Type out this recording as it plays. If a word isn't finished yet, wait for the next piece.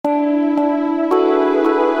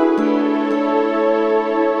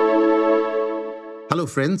Hello,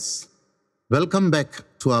 friends. Welcome back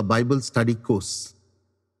to our Bible study course.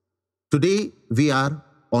 Today, we are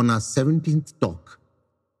on our 17th talk.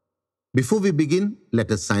 Before we begin, let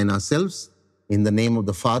us sign ourselves in the name of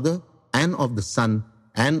the Father, and of the Son,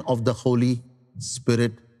 and of the Holy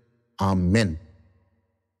Spirit. Amen.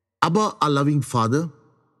 Abba, our loving Father,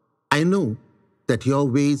 I know that your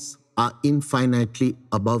ways are infinitely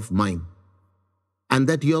above mine, and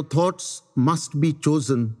that your thoughts must be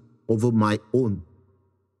chosen over my own.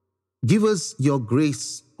 Give us your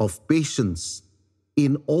grace of patience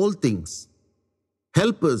in all things.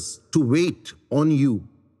 Help us to wait on you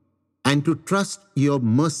and to trust your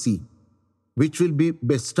mercy, which will be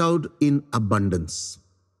bestowed in abundance.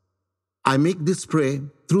 I make this prayer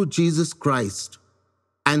through Jesus Christ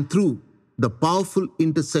and through the powerful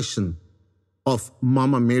intercession of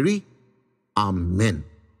Mama Mary. Amen.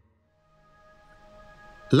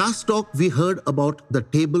 Last talk we heard about the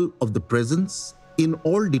table of the presence in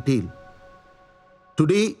all detail.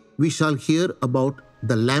 Today we shall hear about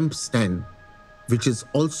the lampstand, which is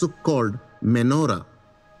also called menorah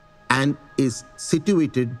and is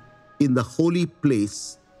situated in the holy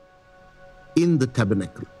place in the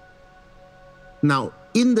tabernacle. Now,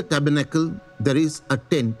 in the tabernacle there is a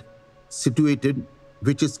tent situated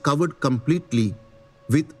which is covered completely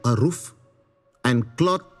with a roof and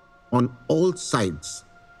cloth on all sides,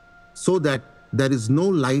 so that there is no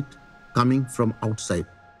light coming from outside.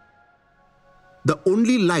 The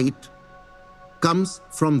only light comes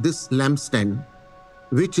from this lampstand,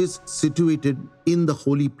 which is situated in the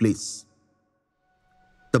holy place.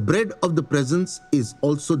 The bread of the presence is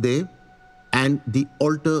also there, and the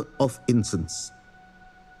altar of incense.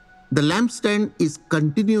 The lampstand is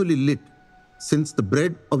continually lit since the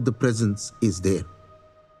bread of the presence is there.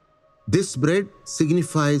 This bread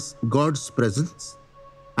signifies God's presence,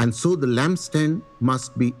 and so the lampstand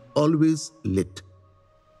must be always lit.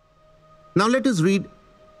 Now let us read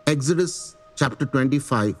Exodus chapter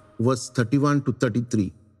 25, verse 31 to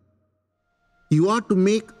 33. You are to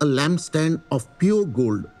make a lampstand of pure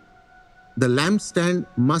gold. The lampstand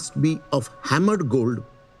must be of hammered gold,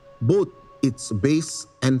 both its base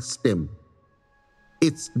and stem.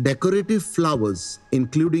 Its decorative flowers,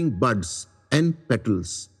 including buds and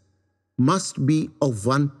petals, must be of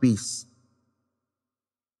one piece.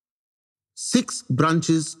 6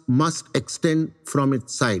 branches must extend from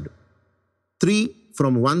its side, 3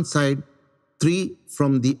 from one side, 3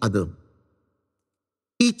 from the other.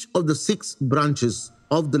 Each of the 6 branches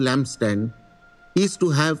of the lampstand is to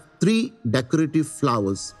have 3 decorative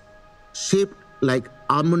flowers shaped like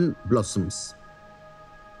almond blossoms,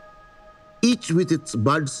 each with its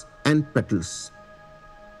buds and petals.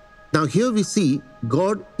 Now here we see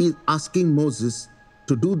God is asking Moses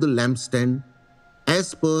to do the lampstand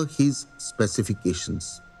as per his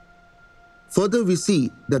specifications. Further, we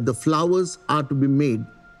see that the flowers are to be made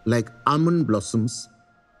like almond blossoms.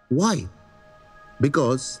 Why?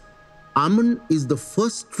 Because almond is the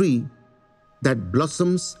first tree that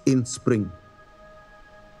blossoms in spring.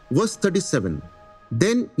 Verse 37,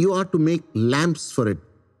 then you are to make lamps for it,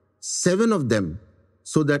 7 of them,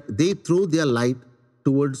 so that they throw their light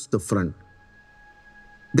towards the front.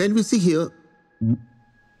 Then we see here,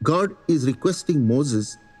 God is requesting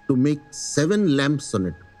Moses to make 7 lamps on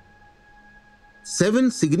it. 7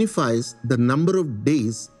 signifies the number of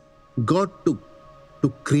days God took to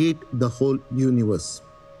create the whole universe.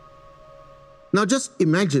 Now just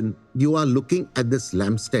imagine you are looking at this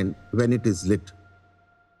lampstand when it is lit.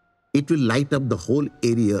 It will light up the whole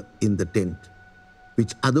area in the tent,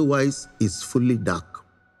 which otherwise is fully dark.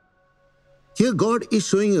 Here God is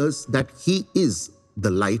showing us that He is the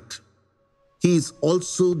light. He is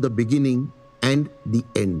also the beginning and the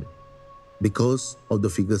end because of the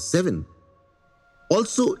figure 7.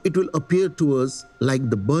 Also, it will appear to us like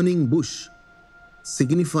the burning bush,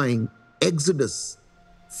 signifying exodus,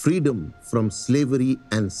 freedom from slavery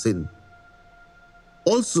and sin.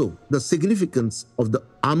 Also, the significance of the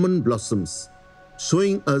almond blossoms,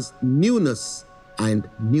 showing us newness and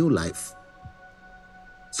new life.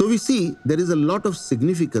 So we see there is a lot of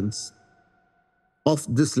significance of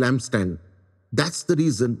this lampstand. That's the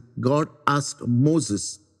reason God asked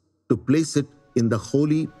Moses to place it in the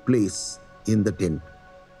holy place in the tent.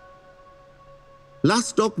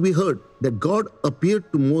 Last talk we heard that God appeared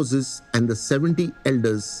to Moses and the 70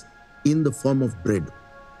 elders in the form of bread.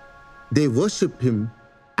 They worshipped Him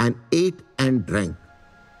and ate and drank.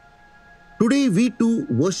 Today we too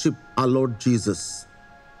worship our Lord Jesus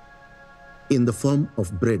in the form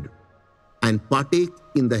of bread and partake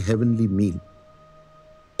in the heavenly meal.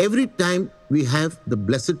 Every time we have the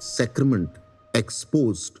Blessed Sacrament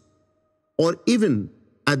exposed, or even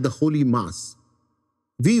at the Holy Mass,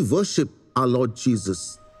 We worship our Lord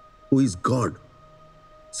Jesus, who is God.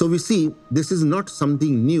 So we see this is not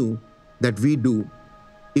something new that we do.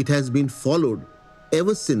 It has been followed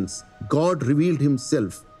ever since God revealed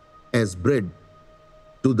himself as bread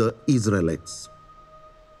to the Israelites.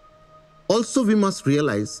 Also, we must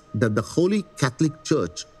realize that the Holy Catholic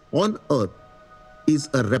Church on earth is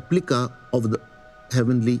a replica of the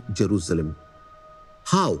heavenly Jerusalem.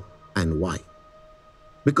 How and why?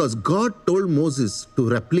 Because God told Moses to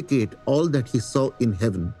replicate all that he saw in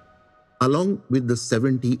heaven along with the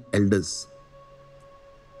 70 elders.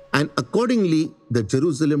 And accordingly, the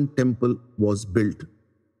Jerusalem temple was built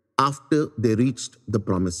after they reached the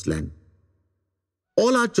promised land.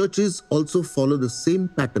 All our churches also follow the same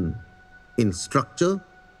pattern in structure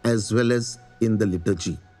as well as in the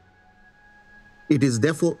liturgy. It is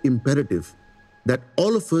therefore imperative that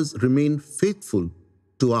all of us remain faithful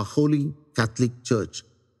to our Holy Catholic Church,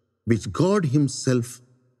 which God himself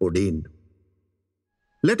ordained.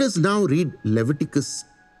 Let us now read Leviticus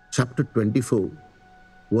chapter 24,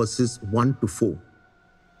 verses 1 to 4.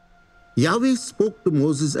 Yahweh spoke to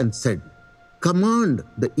Moses and said, "Command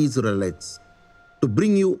the Israelites to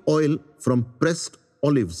bring you oil from pressed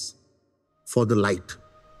olives for the light,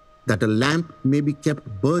 that a lamp may be kept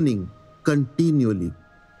burning continually.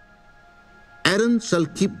 Aaron shall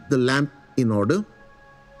keep the lamp in order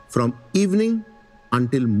from evening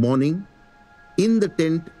until morning in the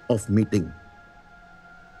tent of meeting.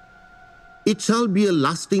 It shall be a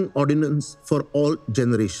lasting ordinance for all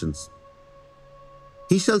generations.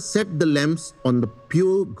 He shall set the lamps on the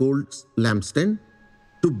pure gold lampstand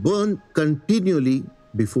to burn continually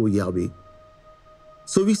before Yahweh."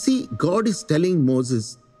 So we see God is telling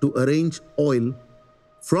Moses to arrange oil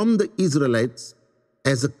from the Israelites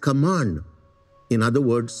as a command. In other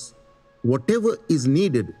words, whatever is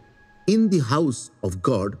needed in the house of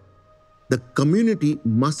God, the community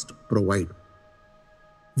must provide.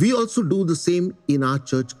 We also do the same in our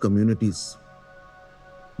church communities.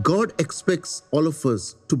 God expects all of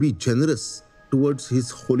us to be generous towards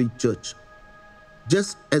his holy church,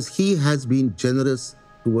 just as he has been generous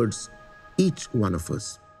towards each one of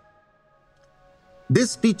us.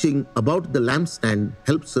 This teaching about the lampstand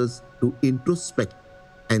helps us to introspect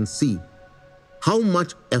and see how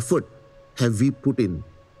much effort have we put in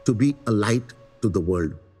to be a light to the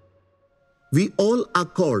world. We all are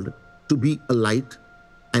called to be a light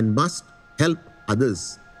and must help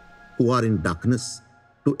others who are in darkness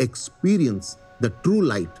to experience the true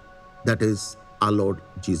light that is our Lord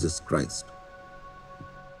Jesus Christ.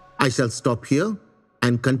 I shall stop here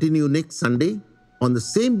and continue next Sunday on the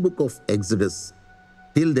same book of Exodus.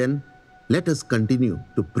 Till then, let us continue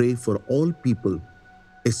to pray for all people,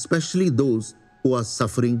 especially those who are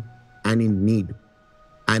suffering and in need,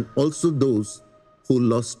 and also those who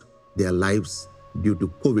lost their lives due to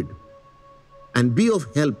COVID, and be of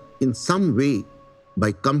help in some way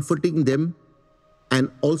by comforting them and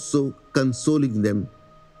also consoling them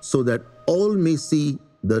so that all may see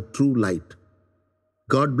the true light.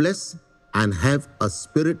 God bless and have a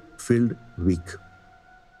spirit-filled week.